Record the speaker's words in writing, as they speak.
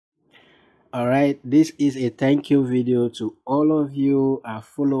All right, this is a thank you video to all of you, our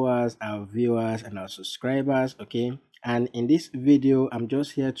followers, our viewers, and our subscribers. Okay, and in this video, I'm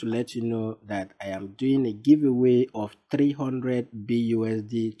just here to let you know that I am doing a giveaway of 300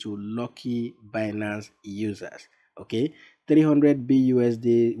 BUSD to lucky Binance users. Okay, 300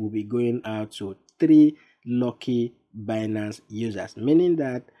 BUSD will be going out to 3 lucky Binance users, meaning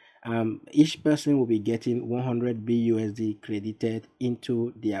that each person will be getting 100 BUSD credited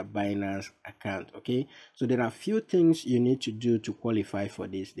into their Binance account. Okay, so there are few things you need to do to qualify for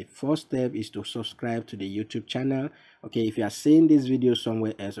this. The first step is to subscribe to the YouTube channel. Okay, if you are seeing this video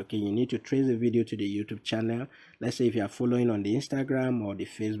somewhere else, okay, you need to trace the video to the YouTube channel. Let's say if you are following on the Instagram or the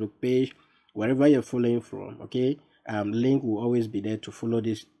Facebook page, wherever you're following from, okay, link will always be there to follow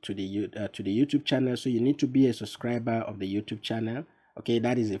this to the YouTube channel. So you need to be a subscriber of the YouTube channel. Okay,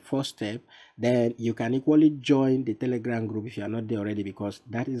 that is the first step. Then you can equally join the Telegram group if you are not there already, because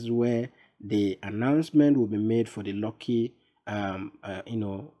that is where the announcement will be made for the lucky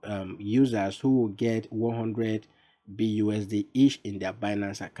users who will get 100 BUSD each in their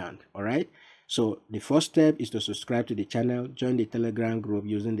Binance account. All right, so the first step is to subscribe to the channel, join the Telegram group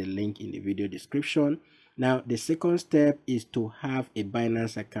using the link in the video description. Now the second step is to have a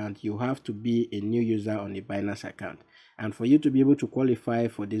Binance account. You have to be a new user on the Binance account. And for you to be able to qualify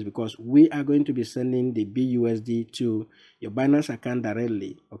for this, because we are going to be sending the BUSD to your Binance account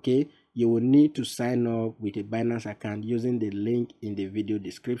directly, okay, you will need to sign up with a Binance account using the link in the video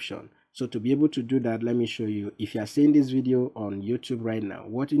description. So to be able to do that, let me show you. If you are seeing this video on YouTube right now,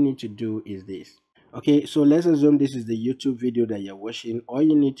 what you need to do is this. Okay, so let's assume this is the YouTube video that you're watching. All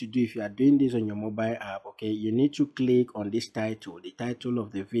you need to do, if you are doing this on your mobile app, okay, you need to click on this title, the title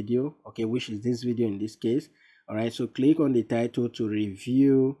of the video, okay, which is this video in this case. All right, so click on the title to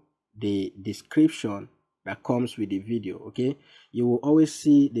review the description that comes with the video. Okay, you will always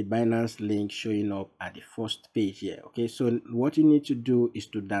see the Binance link showing up at the first page here. Okay, so what you need to do is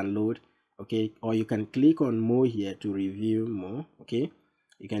to download, okay, or you can click on more here to review more. Okay,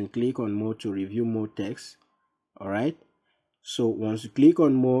 you can click on more to review more text. All right, so once you click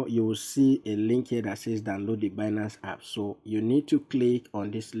on more, you will see a link here that says download the Binance app. So you need to click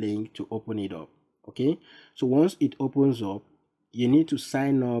on this link to open it up. Okay, so once it opens up, you need to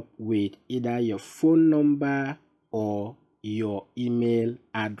sign up with either your phone number or your email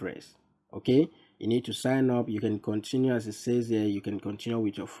address. Okay, you need to sign up. You can continue as it says here. You can continue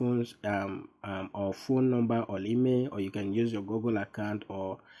with your phone's or phone number or email, or you can use your Google account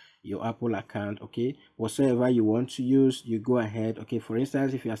or your Apple account. Okay, whatsoever you want to use, you go ahead. Okay, for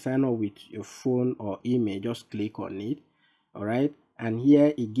instance, if you are signed up with your phone or email, just click on it. All right, and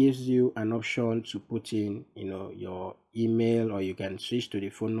here it gives you an option to put in your email, or you can switch to the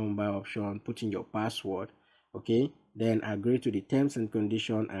phone number option, put in your password. Okay, then agree to the terms and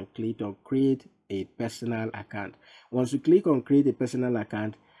condition and click on create a personal account. Once you click on create a personal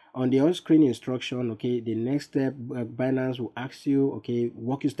account, on the on-screen instruction, okay, the next step, Binance will ask you, okay,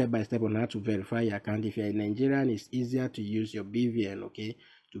 walk you step by step on how to verify your account. If you're a Nigerian, it's easier to use your BVN, okay,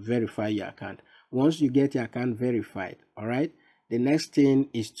 to verify your account. Once you get your account verified, all right, the next thing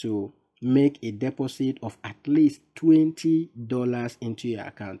is to make a deposit of at least $20 into your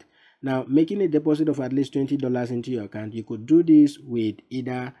account. Now, making a deposit of at least $20 into your account, you could do this with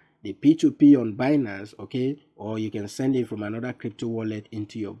either the P2P on Binance, okay, or you can send it from another crypto wallet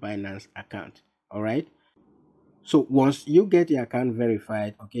into your Binance account. All right, so once you get your account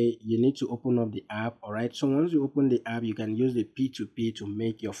verified, okay, you need to open up the app. All right, so once you open the app, you can use the P2P to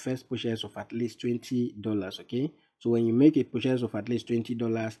make your first purchase of at least $20. Okay, so when you make a purchase of at least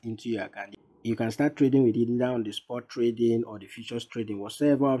 $20 into your account, you can start trading with it either on the spot trading or the futures trading,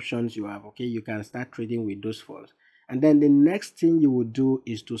 whatever options you have. Okay, you can start trading with those funds. And then the next thing you will do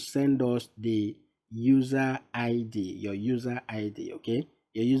is to send us the user ID, your user ID. Okay,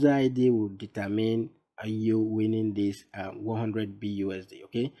 your user ID will determine are you winning this 100 BUSD.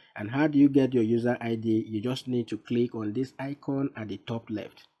 Okay, and how do you get your user ID? You just need to click on this icon at the top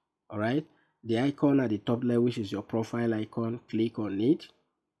left. All right, the icon at the top left, which is your profile icon, click on it.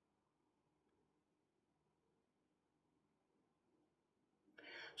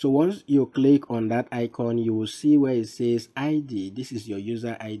 So once you click on that icon, you will see where it says ID. This is your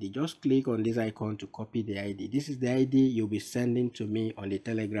user ID. Just click on this icon to copy the ID. This is the ID you'll be sending to me on the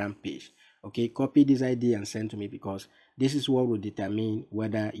Telegram page. Okay, copy this ID and send to me, because this is what will determine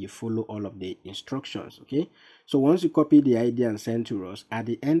whether you follow all of the instructions. Okay, so once you copy the ID and send to us, at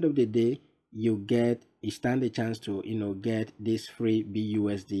the end of the day, you stand a chance to get this free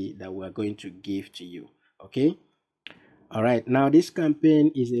BUSD that we're going to give to you. Okay, All right, now this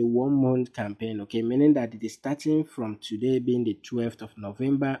campaign is a 1 month campaign, okay, meaning that it is starting from today being the 12th of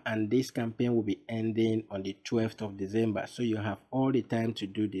November, and this campaign will be ending on the 12th of December. So you have all the time to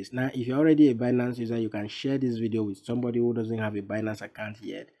do this. Now, if you're already a Binance user, you can share this video with somebody who doesn't have a Binance account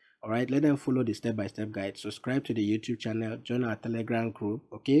yet. All right, let them follow the step-by-step guide. Subscribe to the YouTube channel, join our Telegram group,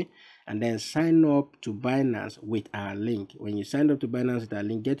 okay, and then sign up to Binance with our link. When you sign up to Binance with our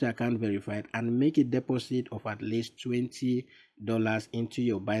link, get your account verified and make a deposit of at least $20 into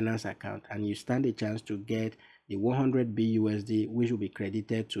your Binance account, and you stand a chance to get the 100 BUSD, which will be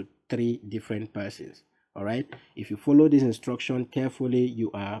credited to 3 different persons. All right, if you follow this instruction carefully, you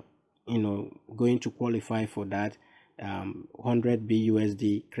are going to qualify for that 100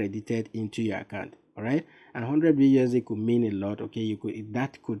 BUSD credited into your account. All right, and 100 BUSD could mean a lot. Okay,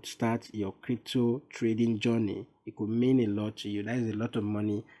 that could start your crypto trading journey. It could mean a lot to you. That is a lot of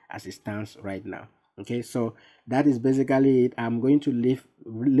money as it stands right now. Okay, so that is basically it. I'm going to leave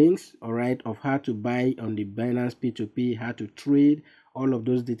links, all right, of how to buy on the Binance P2P, how to trade, all of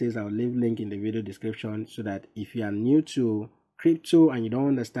those details. I'll leave link in the video description, so that if you are new to crypto and you don't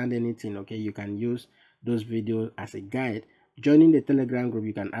understand anything, okay, you can use those videos as a guide. Joining the Telegram group,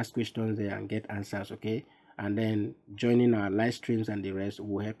 you can ask questions there and get answers, okay, and then joining our live streams and the rest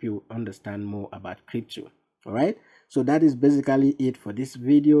will help you understand more about crypto. All right, so that is basically it for this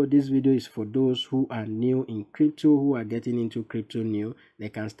video. This video is for those who are new in crypto, who are getting into crypto new. They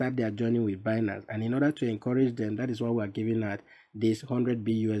can start their journey with Binance, and in order to encourage them, that is why we are giving out this 100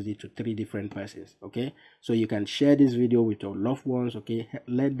 BUSD to 3 different persons. Okay, so you can share this video with your loved ones, okay,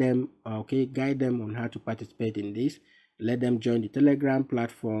 let them guide them on how to participate in this. Let them join the Telegram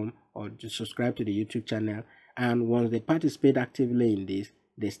platform or just subscribe to the YouTube channel, and once they participate actively in this,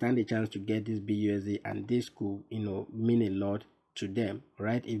 they stand a chance to get this BUSD, and this could mean a lot to them.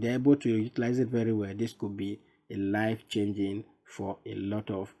 Right, if they're able to utilize it very well, this could be a life changing for a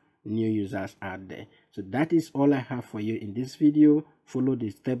lot of new users out there. So that is all I have for you in this video. Follow the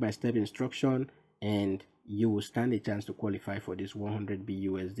step-by-step instruction and you will stand a chance to qualify for this 100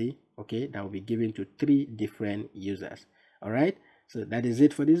 BUSD, okay, that will be given to 3 different users. All right, so that is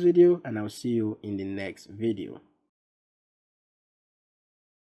it for this video, and I'll see you in the next video.